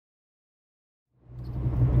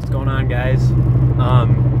on, guys?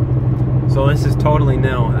 So this is totally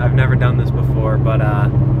new. I've never done this before, but I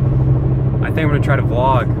think I'm gonna try to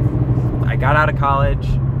vlog. I got out of college,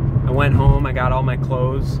 I went home, I got all my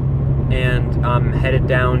clothes, and I'm headed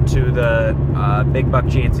down to the Big Buck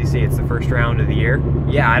GNCC. It's the first round of the year.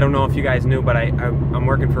 Yeah, I don't know if you guys knew, but I'm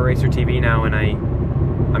working for Racer TV now, and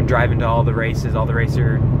I'm driving to all the races, all the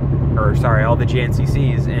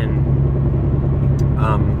GNCCs, and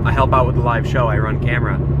I help out with the live show. I run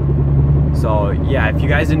camera. So yeah, if you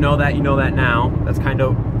guys didn't know that, you know that now. That's kind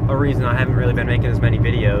of a reason I haven't really been making as many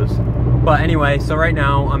videos. But anyway, so right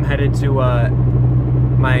now I'm headed to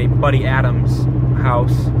my buddy Adam's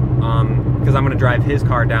house because I'm gonna drive his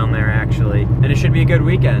car down there actually, and it should be a good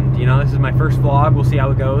weekend. You know, this is my first vlog. We'll see how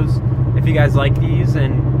it goes. If you guys like these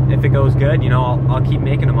and if it goes good, you know, I'll keep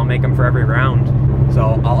making them. I'll make them for every round.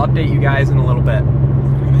 So I'll update you guys in a little bit.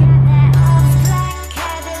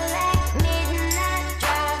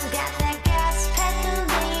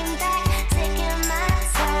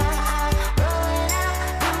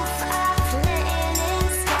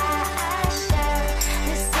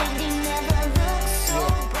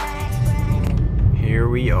 Here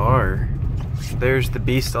we are. There's the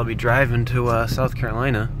beast I'll be driving to South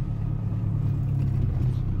Carolina.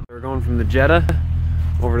 We're going from the Jetta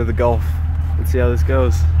over to the Gulf. Let's see how this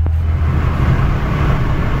goes.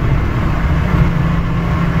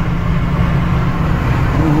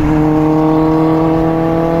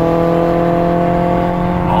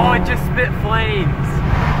 Oh, it just spit flames.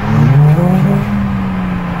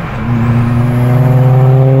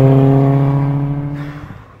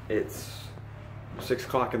 It's 6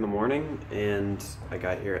 o'clock in the morning, and I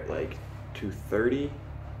got here at like 2:30.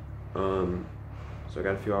 So I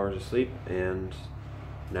got a few hours of sleep, and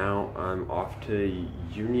now I'm off to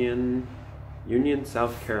Union,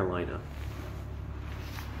 South Carolina.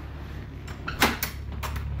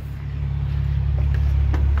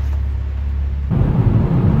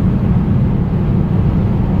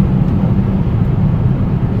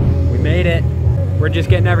 We made it. We're just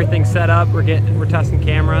getting everything set up. We're testing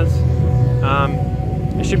cameras.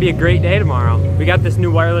 It should be a great day tomorrow. We got this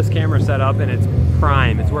new wireless camera set up, and it's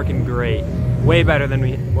prime. It's working great. Way better than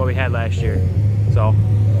what we had last year. So,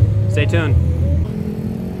 stay tuned.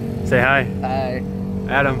 Say hi. Hi.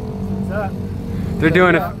 Adam. What's up? They're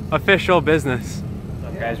doing official business.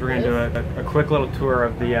 So guys, we're gonna do a quick little tour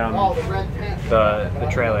of the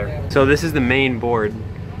trailer. So this is the main board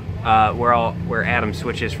where Adam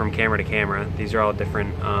switches from camera to camera. These are all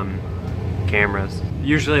different cameras.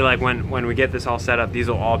 Usually, like when we get this all set up, these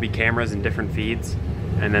will all be cameras in different feeds.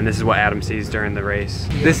 And then this is what Adam sees during the race.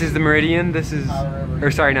 This is the Meridian. This is,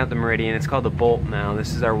 or sorry, not the Meridian. It's called the Bolt now.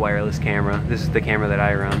 This is our wireless camera. This is the camera that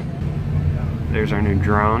I run. There's our new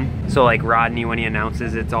drone. So like Rodney, when he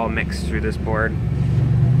announces, it's all mixed through this board.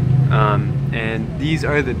 And these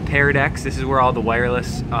are the tear decks. This is where all the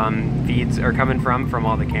wireless feeds are coming from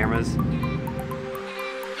all the cameras.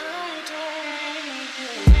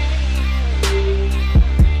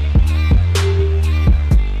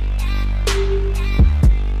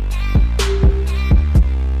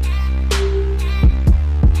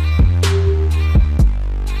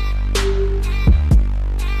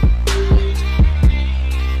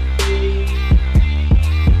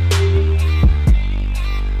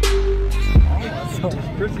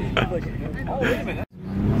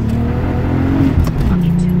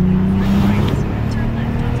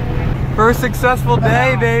 First successful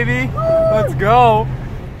day, baby. Let's go.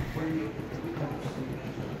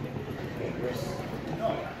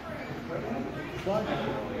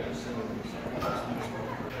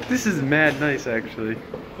 This is mad nice, actually.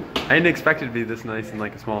 I didn't expect it to be this nice in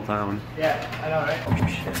like a small town. Yeah, I know, right? Oh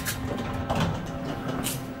shit.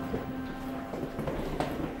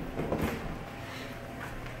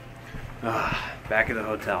 Back at the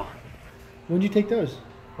hotel. When'd you take those?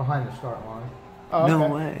 Behind the start line. Oh, okay. No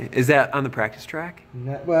way. Is that on the practice track?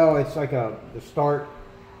 No, well, it's like the start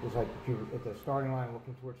is like if you're at the starting line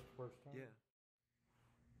looking towards the first turn.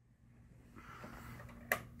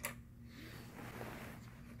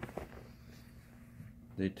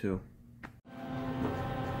 Yeah. Day 2.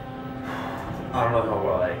 I don't know how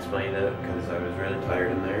well I explained it because I was really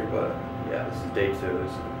tired in there, but yeah, this is day 2.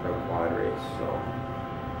 This is the pro quad race, so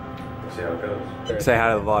we'll see how it goes. Say hi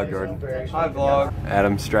to the vlog, Jordan. Hi, vlog.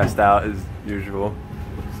 Adam's stressed out as usual.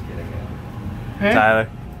 Hey. Tyler,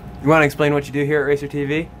 you want to explain what you do here at Racer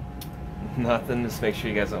TV? Nothing, just make sure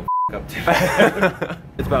you guys don't up too bad.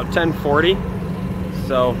 It's about 10:40,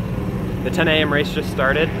 so the 10 a.m. race just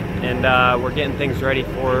started, and we're getting things ready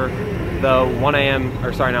for the 1 a.m.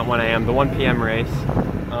 or sorry, not 1 a.m. the 1 p.m. race.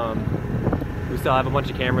 We still have a bunch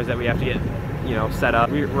of cameras that we have to get you know, set up.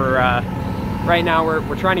 We're right now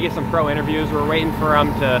we're trying to get some pro interviews. We're waiting for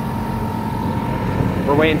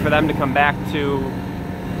them to come back to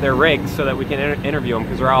their rigs so that we can interview them,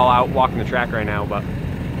 because they're all out walking the track right now. But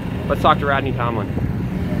let's talk to Rodney Tomlin.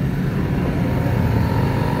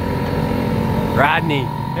 Rodney.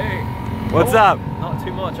 Hey. What's up? Not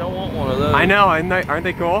too much. I want one of those. I know, aren't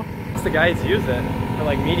they cool? It's the guys use it for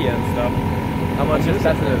like media and stuff. How much Just is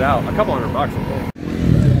testing it out. A couple $100, I think.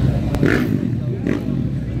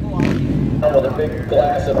 With a big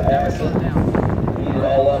glass of acid, heat it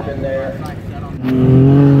all up in there.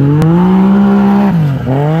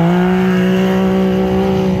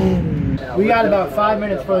 We got about 5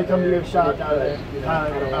 minutes before they come to your shop down there.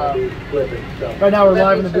 Right now we're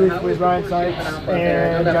live in the booth with Ryan Sykes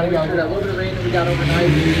and Johnny Gallagher. That little bit of rain that we got overnight,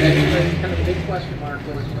 that's kind of a big question mark.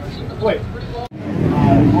 Wait.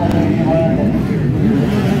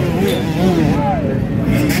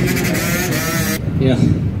 Yeah,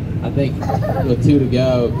 I think with 2 to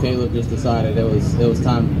go, Caleb just decided it was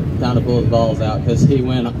time to pull his balls out, because he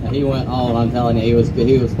went all. I'm telling you, he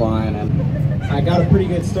was flying. And I got a pretty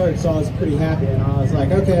good start, so I was pretty happy, and I was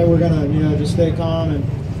like, okay, we're gonna, just stay calm and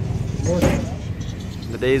work.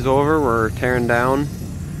 The day's over. We're tearing down.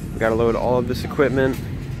 We got to load all of this equipment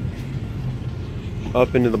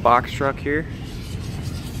up into the box truck here,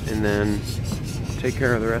 and then take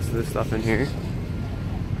care of the rest of this stuff in here.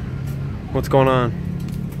 What's going on?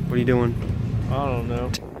 What are you doing? I don't know.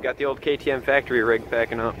 We got the old KTM factory rig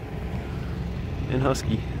packing up in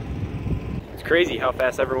Husky. It's crazy how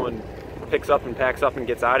fast everyone picks up and packs up and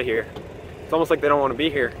gets out of here. It's almost like they don't want to be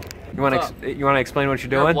here. You want to explain what you're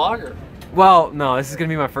doing? You're a vlogger. Well, no, this is gonna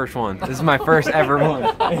be my first one. This is my first ever one.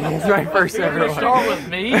 This is my first ever You're one. start with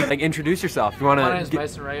me. Like, introduce yourself. You want to? My name is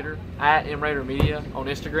Mason Raider at MRaider Media on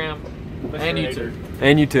Instagram and YouTube.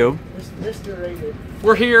 And YouTube. Mr. Raider.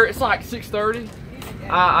 We're here. It's like 6:30.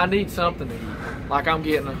 I need something to eat. Like I'm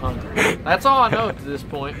getting hungry. That's all I know to this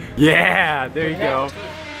point. Yeah, there you go.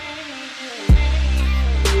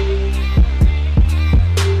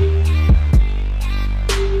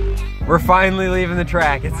 We're finally leaving the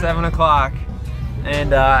track. It's 7 o'clock,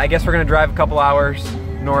 and I guess we're gonna drive a couple hours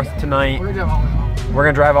north tonight. We're gonna drive all the way home. We're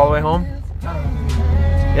gonna drive all the way home?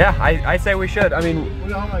 Yeah, I say we should. I mean, We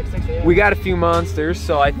got home like 6 a.m. we got a few monsters,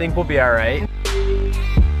 so I think we'll be all right.